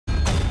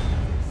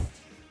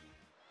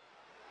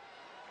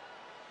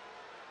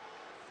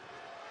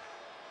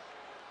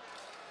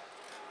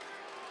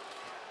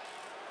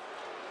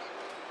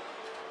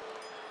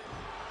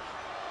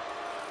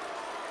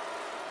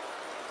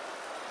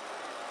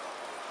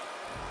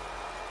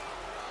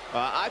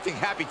I think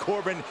Happy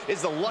Corbin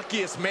is the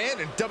luckiest man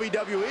in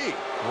WWE.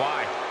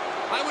 Why?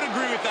 I would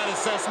agree with that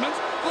assessment.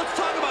 Let's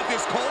talk about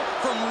this, Cole.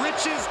 From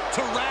riches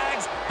to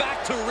rags,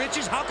 back to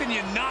riches. How can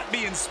you not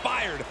be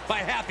inspired by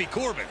Happy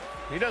Corbin?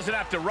 He doesn't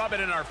have to rub it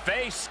in our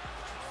face.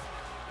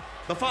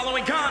 The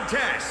following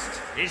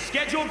contest is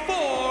scheduled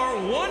for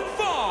one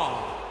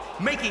fall.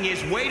 Making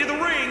his way to the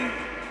ring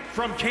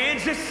from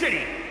Kansas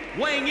City,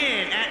 weighing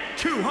in at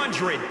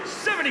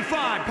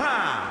 275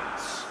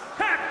 pounds,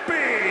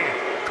 Happy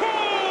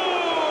Corbin!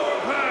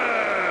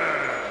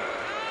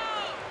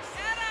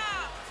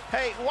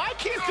 Hey, why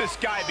can't this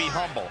guy be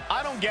humble?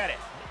 I don't get it.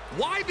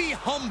 Why be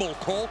humble,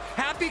 Cole?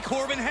 Happy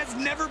Corbin has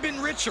never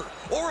been richer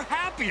or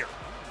happier.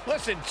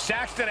 Listen,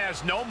 Saxton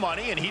has no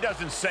money, and he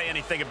doesn't say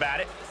anything about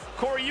it.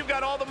 Corey, you've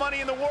got all the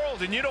money in the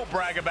world, and you don't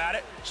brag about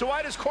it. So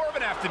why does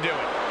Corbin have to do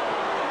it?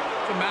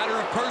 It's a matter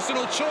of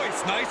personal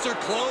choice. Nicer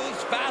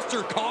clothes,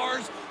 faster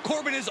cars.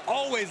 Corbin has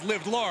always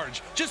lived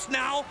large, just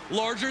now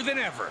larger than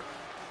ever.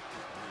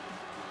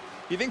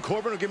 You think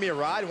Corbin will give me a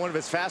ride in one of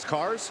his fast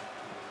cars?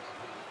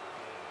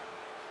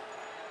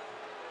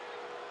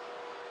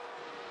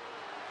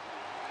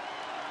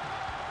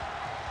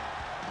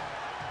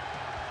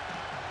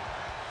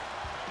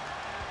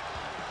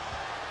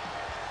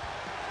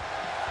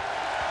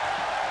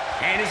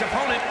 And his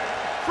opponent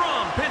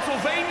from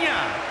Pennsylvania,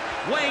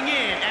 weighing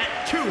in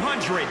at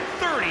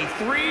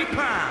 233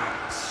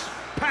 pounds,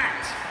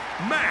 Pat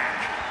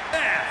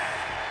McAfee.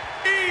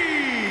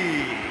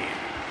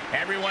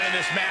 Everyone in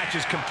this match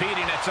is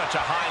competing at such a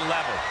high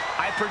level.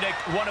 I predict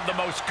one of the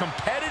most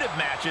competitive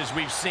matches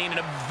we've seen in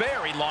a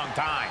very long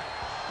time.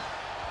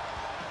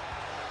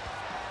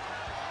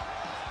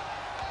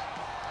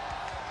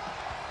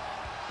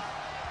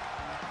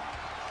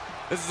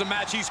 This is a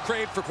match he's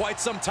craved for quite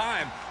some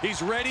time.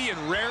 He's ready and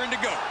raring to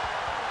go.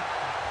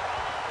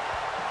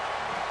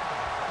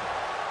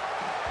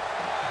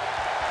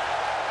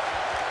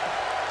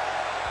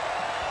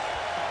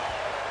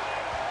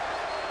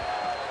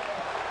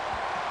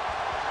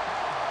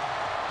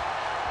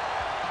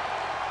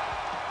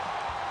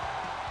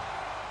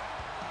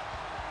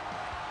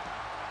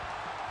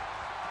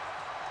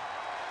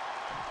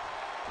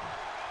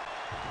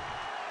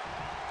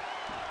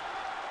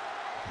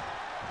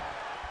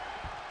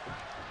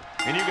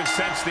 And you can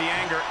sense the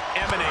anger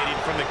emanating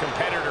from the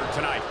competitor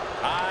tonight.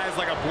 Eyes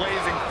like a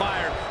blazing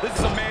fire. This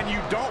is a man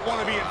you don't want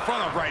to be in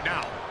front of right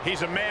now.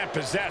 He's a man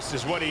possessed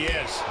is what he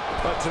is.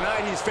 But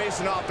tonight he's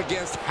facing off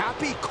against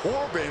Happy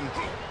Corbin,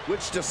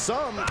 which to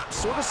some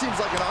sort of seems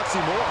like an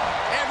oxymoron.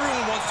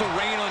 Everyone wants to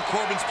rain on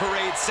Corbin's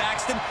parade,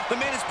 Saxton. The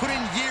man has put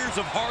in years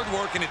of hard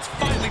work, and it's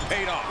finally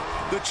paid off.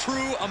 The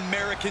true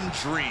American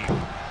dream.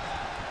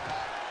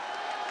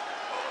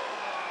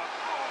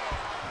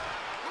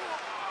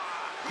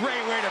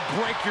 Great way to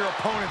break your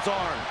opponent's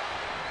arm.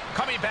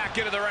 Coming back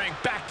into the ring,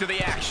 back to the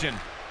action.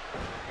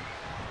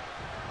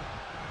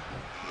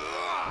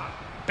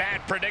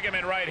 Bad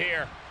predicament right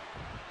here.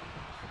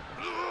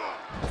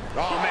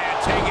 Oh,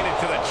 man, taking it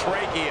to the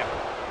trachea.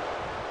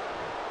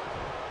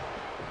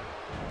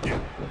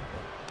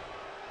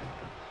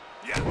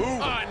 Ooh,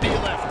 knee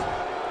lift.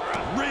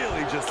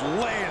 Really just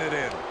laying it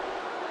in.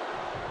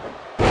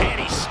 And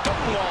he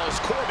stonewalls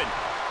Corbin.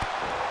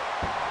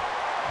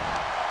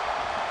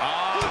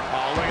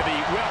 Oh, look at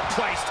the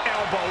well-placed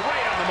elbow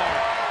right on the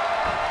mark.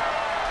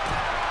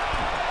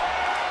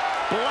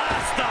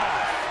 Blast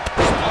off.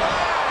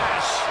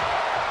 Splash.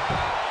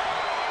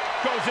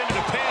 Goes into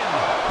the pin,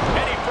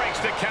 and he breaks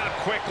the count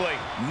quickly.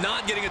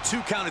 Not getting a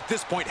 2 count at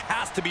this point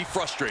has to be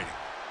frustrating.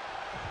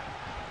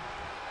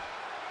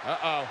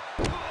 Uh-oh.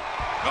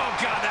 Oh,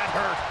 God, that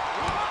hurt.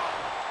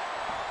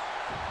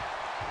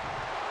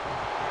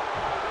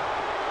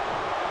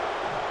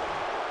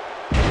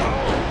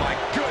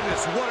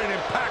 What an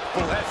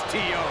impactful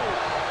STO.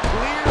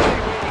 Clearly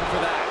waiting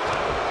for that.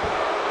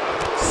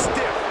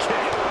 Stiff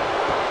kick.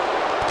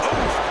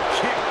 Oof,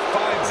 kick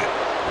finds it.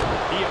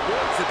 He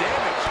avoids the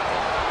damage.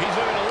 He's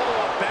looking a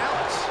little off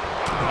balance.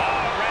 Oh,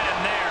 right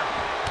in there.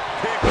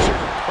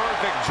 Picture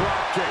perfect drop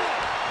kick.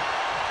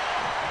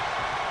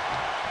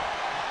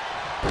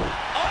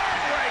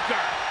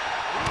 Armbreaker.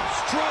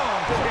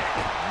 Strong kick.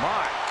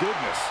 My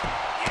goodness.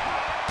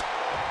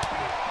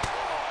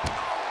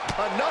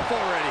 Enough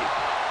already.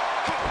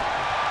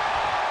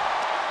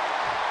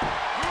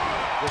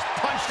 Just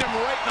punched him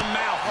right in the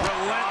mouth.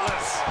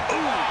 Relentless.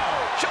 Ooh.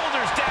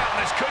 Shoulders down.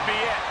 This could be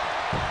it.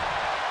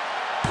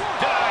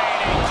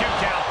 Denied a 2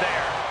 count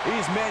there.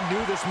 These men knew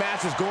this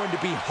match was going to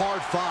be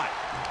hard fought.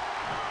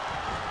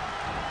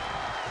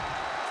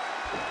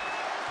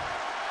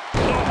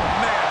 Oh,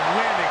 man,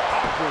 landing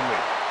awkwardly.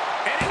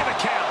 And into the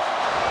count.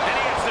 And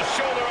he hits the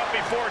shoulder up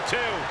before 2.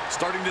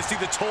 Starting to see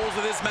the tolls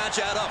of this match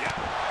add up.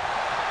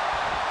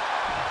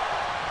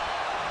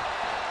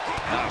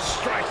 A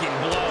striking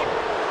blow.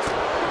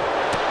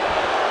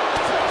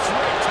 Thrust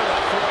right to the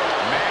throat.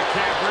 Man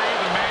can't breathe,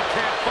 the man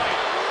can't fight.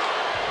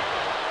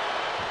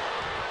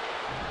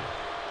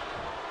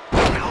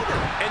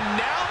 And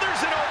now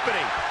there's an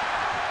opening.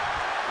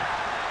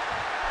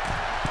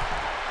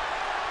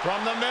 From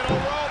the middle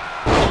rope.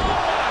 Oh,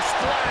 what a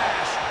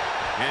splash.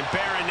 And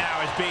Baron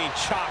now is being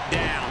chopped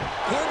down.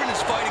 Corbin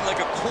is fighting like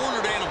a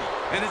cornered animal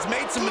and has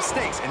made some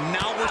mistakes, and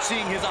now we're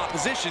seeing his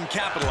opposition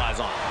capitalize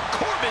on it.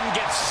 Corbin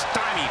gets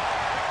stymied.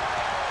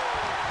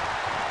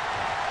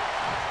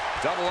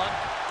 Double up.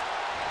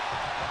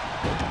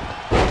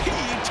 He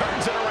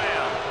turns it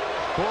around.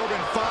 Corbin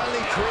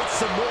finally creates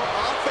some more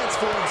offense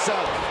for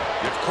himself.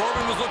 If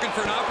Corbin was looking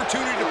for an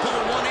opportunity to pull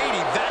a 180,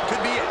 that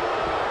could be it.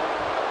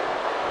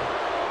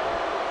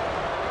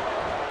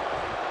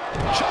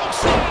 Choke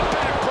slam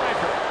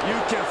backbreaker. You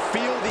can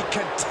feel the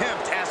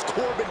contempt as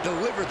Corbin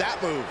delivered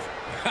that move.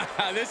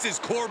 This is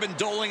Corbin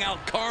doling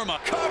out karma.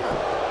 Cover.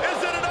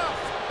 Is it enough?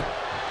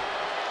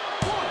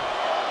 1,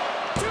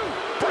 2.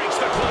 Breaks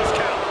the close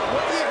count.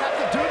 What do you have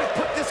to do to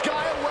put this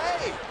guy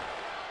away?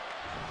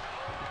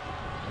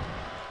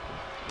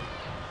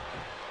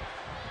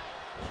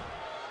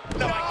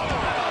 No,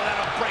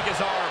 that'll break his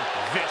arm.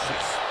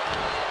 Vicious.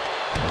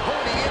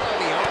 Honing in on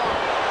the arm.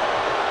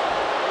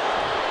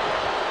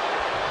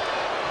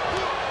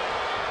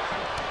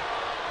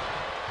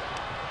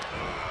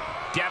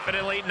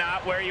 Definitely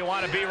not where you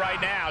want to be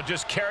right now.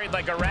 Just carried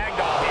like a rag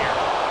doll here.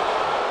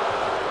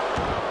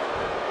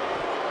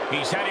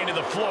 He's heading to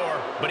the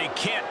floor, but he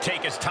can't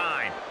take his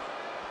time.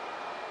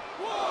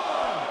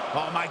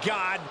 Oh, my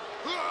God.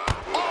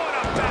 Oh, and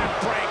a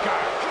backbreaker.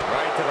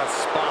 Right to the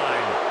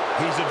spine.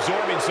 He's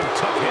absorbing some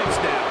tough hits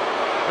now.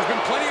 There's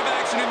been plenty of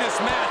action in this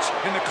match.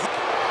 They're gonna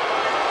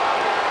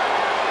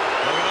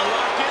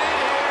lock it in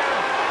here.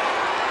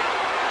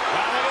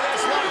 Wow, look at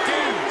this, locked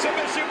in.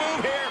 Submission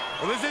move here.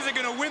 Well, this isn't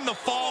going to win the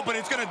fall, but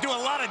it's going to do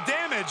a lot of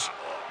damage.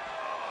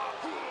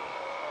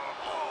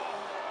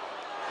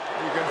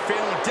 You can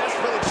feel him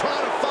desperately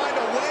trying to find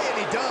a way, and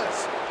he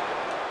does.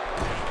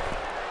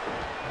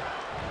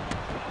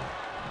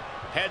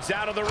 Heads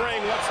out of the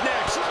ring. What's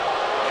next?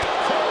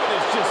 Corbin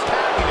is just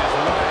having his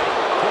way.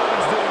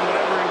 Corbin's doing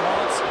whatever he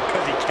wants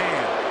because he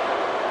can.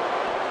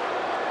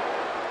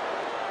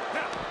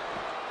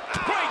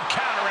 Great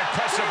counter,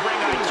 impressive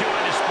ring IQ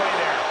on display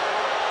there.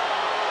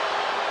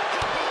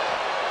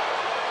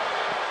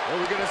 What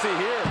are we going to see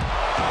here?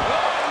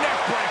 Oh, neck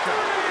breaker.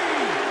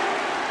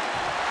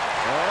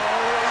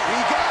 Oh,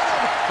 he got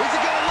him. Is he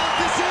going to lock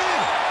this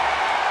in?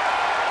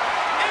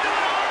 Into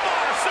an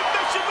armbar.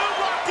 Submission move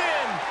locked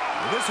in.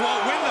 Well, this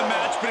won't win the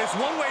match, but it's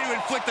one way to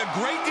inflict a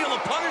great deal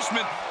of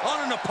punishment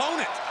on an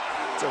opponent.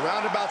 It's a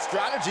roundabout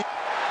strategy.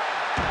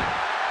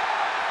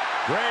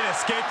 Great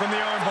escape from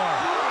the armbar.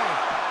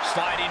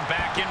 Sliding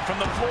back in from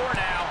the floor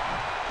now.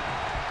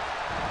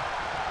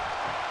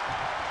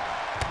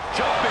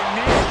 Jumping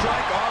knee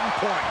strike on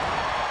point.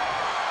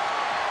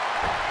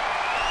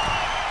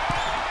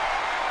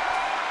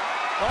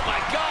 Oh, my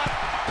God.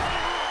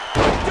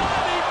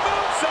 Diving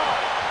moonsault.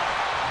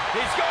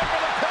 He's going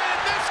for the pin.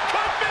 This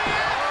could be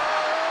it.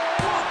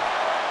 1,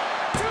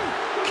 2.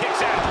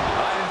 Kicks out.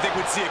 I didn't think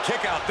we'd see a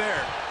kick out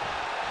there.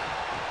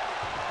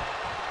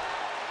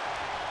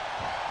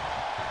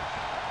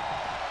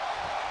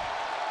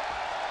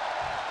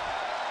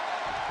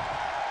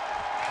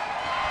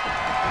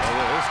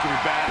 This could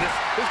be bad.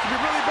 This could be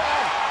really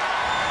bad.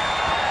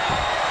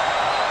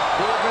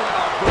 Corbin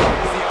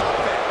outgoes the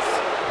offense.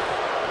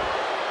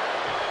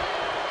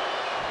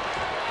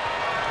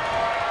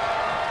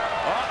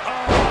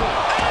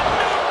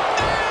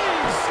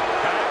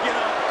 Back it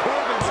up.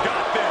 Corbin's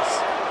got this.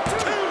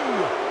 2.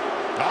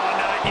 Oh,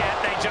 not yet.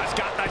 They just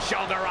got the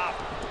shoulder up.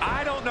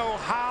 I don't know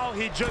how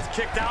he just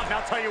kicked out, and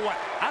I'll tell you what,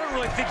 I don't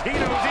really think he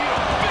knows either.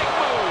 Big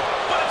move,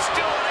 but it's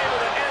still unable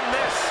to end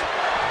this.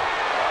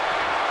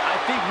 I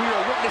think we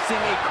are witnessing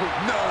a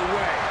No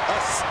way.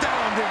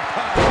 Astounding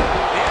power.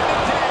 The end of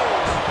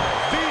days.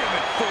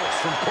 Vehement force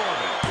from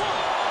Corbin.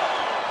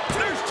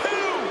 There's 2.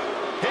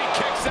 He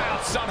kicks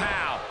out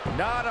somehow.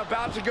 not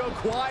about to go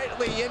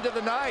quietly into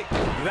the night.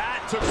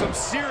 That took some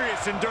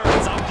serious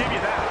endurance, I'll give you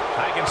that.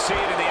 I can see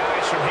it in the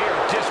eyes from here.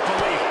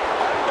 Disbelief.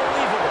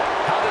 Unbelievable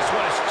how this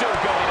one is still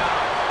going on.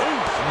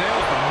 Oof,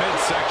 nailed the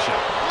midsection.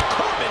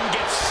 Corbin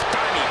gets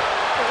stymied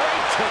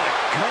right to the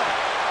gut.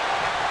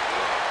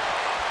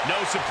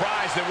 No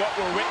surprise that what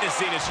we're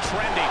witnessing is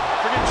trending.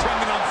 Forget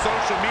trending on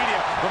social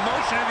media. The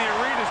motion in the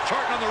arena is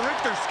charting on the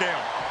Richter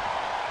scale.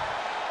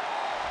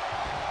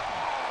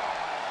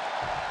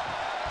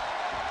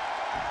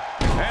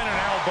 And an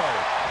elbow.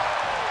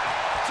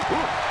 Ooh,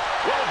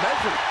 well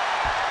measured.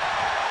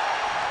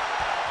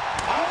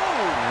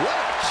 Oh,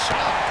 what a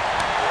shot.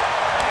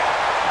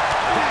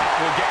 That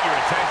will get your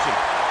attention.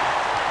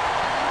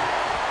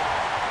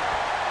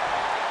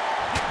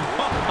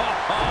 What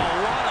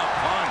a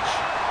punch.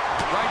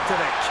 Right to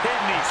the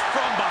kidneys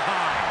from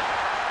behind.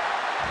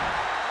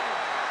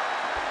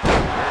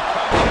 Here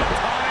comes an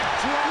atomic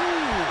drop.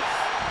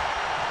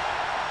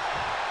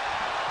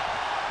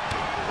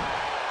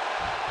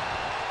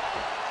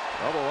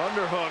 Double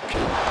underhook.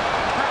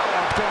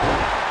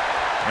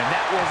 And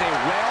that was a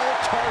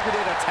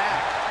well-targeted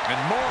attack. And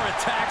more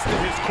attacks to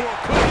his core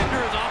could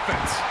hinder his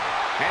offense.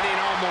 Any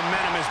and all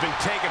momentum has been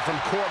taken from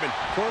Corbin.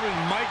 Corbin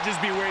might just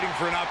be waiting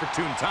for an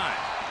opportune time.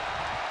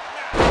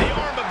 The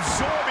arm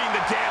absorbing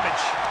the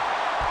damage.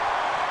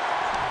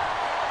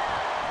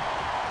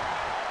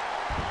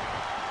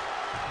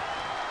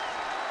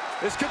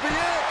 This could be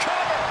it.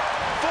 Cover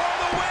for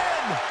the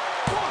win.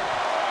 1,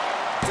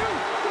 2.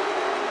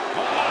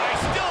 Oh,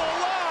 he's still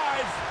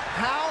alive.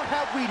 How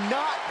have we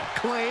not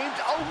claimed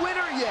a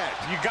winner yet?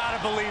 You got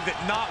to believe that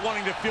not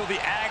wanting to feel the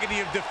agony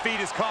of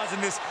defeat is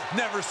causing this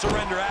never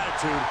surrender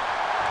attitude.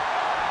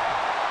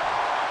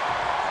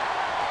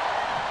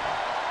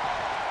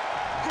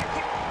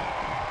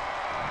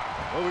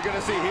 What are we going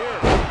to see here?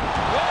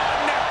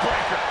 Oh, neck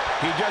breaker.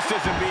 He just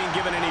isn't being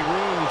given any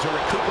room to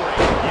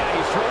recuperate. Yeah,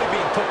 he's really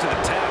being put to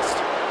the test.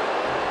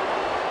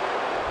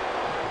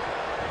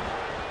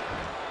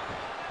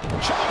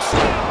 Choke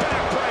slam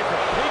backbreaker.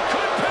 He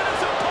could pin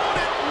his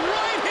opponent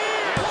right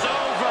here. It's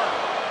over.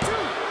 2,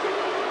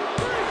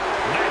 3.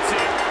 That's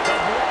it. The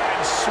blood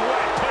and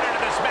sweat put into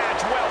this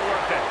match. Well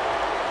worth it.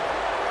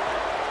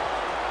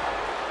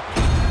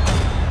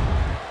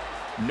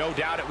 No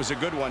doubt it was a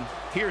good one.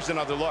 Here's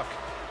another look.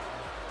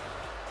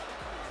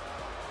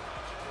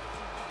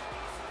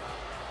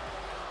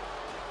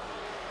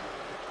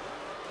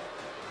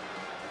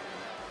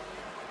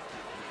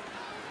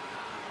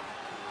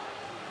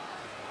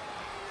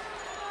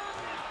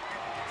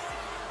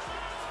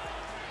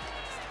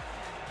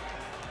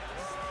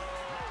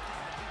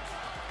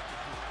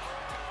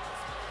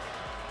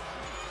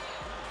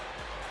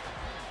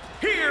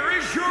 Here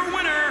is your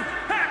winner,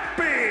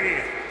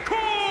 Happy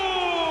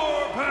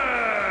Corbin!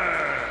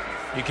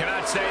 You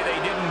cannot say they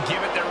didn't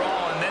give it their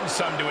all and then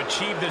some to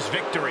achieve this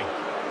victory.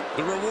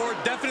 The reward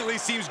definitely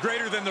seems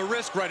greater than the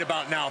risk right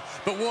about now,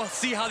 but we'll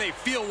see how they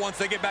feel once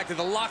they get back to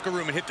the locker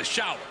room and hit the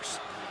showers.